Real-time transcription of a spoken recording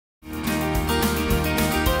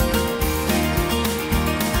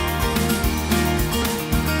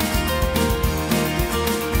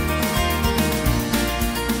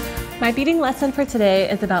My beading lesson for today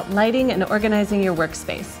is about lighting and organizing your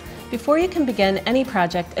workspace. Before you can begin any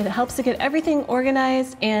project, it helps to get everything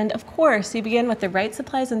organized, and of course, you begin with the right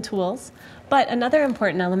supplies and tools. But another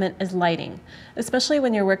important element is lighting, especially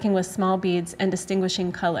when you're working with small beads and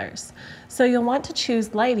distinguishing colors. So you'll want to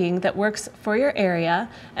choose lighting that works for your area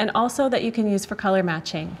and also that you can use for color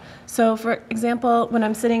matching. So for example, when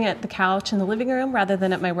I'm sitting at the couch in the living room rather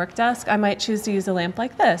than at my work desk, I might choose to use a lamp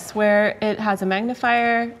like this, where it has a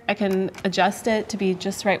magnifier. I can adjust it to be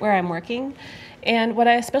just right where I'm working. And what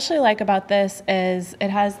I especially like about this is it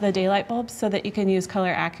has the daylight bulbs so that you can use color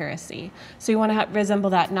accuracy. So you want to resemble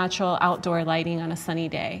that natural outdoor lighting on a sunny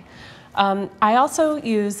day. I also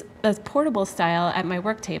use a portable style at my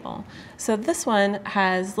work table. So this one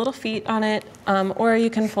has little feet on it, or you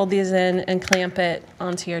can fold these in and clamp it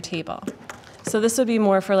onto your table. So this would be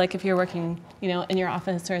more for like if you're working, in your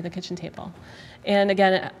office or the kitchen table. And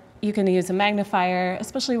again, you can use a magnifier,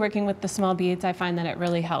 especially working with the small beads. I find that it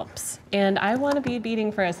really helps. And I want to be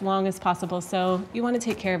beading for as long as possible, so you want to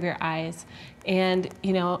take care of your eyes and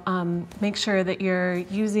make sure that you're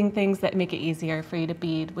using things that make it easier for you to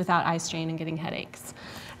bead without eye strain and getting headaches.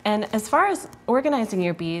 And as far as organizing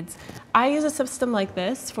your beads, I use a system like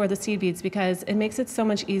this for the seed beads because it makes it so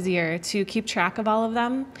much easier to keep track of all of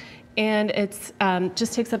them, and it's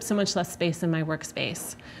just takes up so much less space in my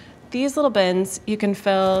workspace. These little bins, you can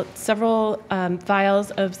fill several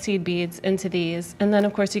vials of seed beads into these, and then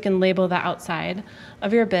of course you can label the outside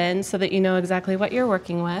of your bin so that you know exactly what you're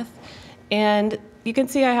working with. And you can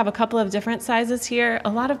see I have a couple of different sizes here. A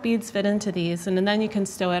lot of beads fit into these, and then you can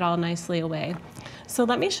stow it all nicely away. So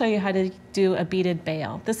let me show you how to do a beaded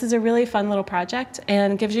bail. This is a really fun little project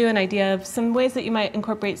and gives you an idea of some ways that you might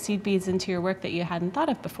incorporate seed beads into your work that you hadn't thought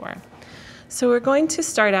of before. So we're going to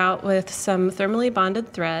start out with some thermally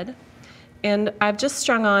bonded thread, and I've just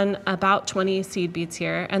strung on about 20 seed beads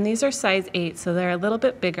here, and these are size 8, so they're a little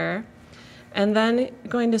bit bigger. And then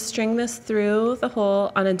going to string this through the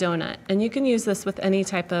hole on a donut, and you can use this with any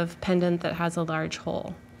type of pendant that has a large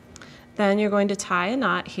hole. Then you're going to tie a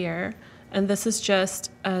knot here, and this is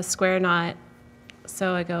just a square knot,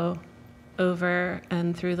 so I go over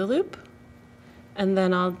and through the loop, and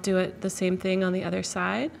then I'll do it the same thing on the other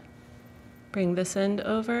side. Bring this end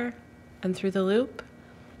over and through the loop,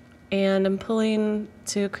 and I'm pulling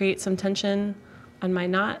to create some tension on my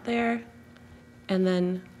knot there, and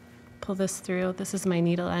then pull this through. This is my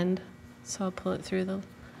needle end, so I'll pull it through the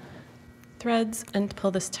threads and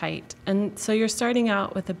pull this tight. And so you're starting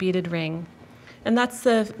out with a beaded ring, and that's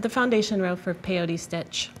the foundation row for peyote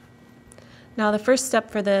stitch. Now the first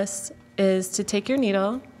step for this is to take your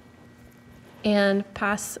needle and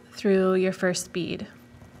pass through your first bead.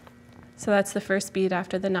 So that's the first bead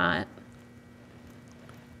after the knot.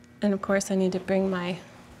 And of course I need to bring my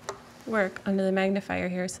work under the magnifier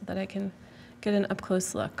here so that I can get an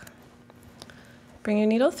up-close look. Bring your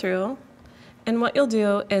needle through, and what you'll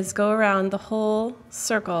do is go around the whole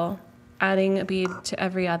circle, adding a bead to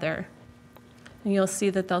every other. And you'll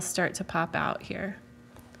see that they'll start to pop out here.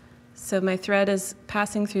 So my thread is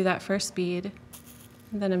passing through that first bead,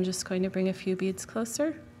 and then I'm just going to bring a few beads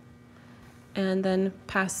closer and then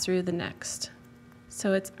pass through the next.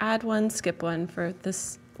 So it's add one, skip one for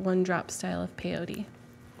this one drop style of peyote.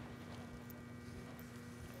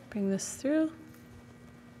 Bring this through.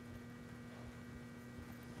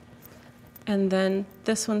 And then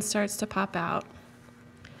this one starts to pop out.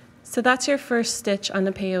 So that's your first stitch on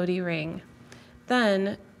the peyote ring.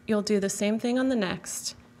 Then you'll do the same thing on the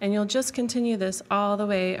next, and you'll just continue this all the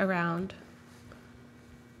way around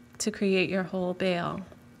to create your whole bail.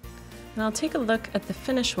 And I'll take a look at the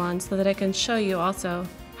finished one so that I can show you also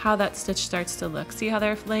how that stitch starts to look. See how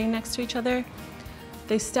they're laying next to each other?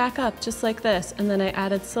 They stack up just like this, and then I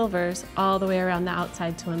added silvers all the way around the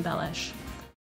outside to embellish.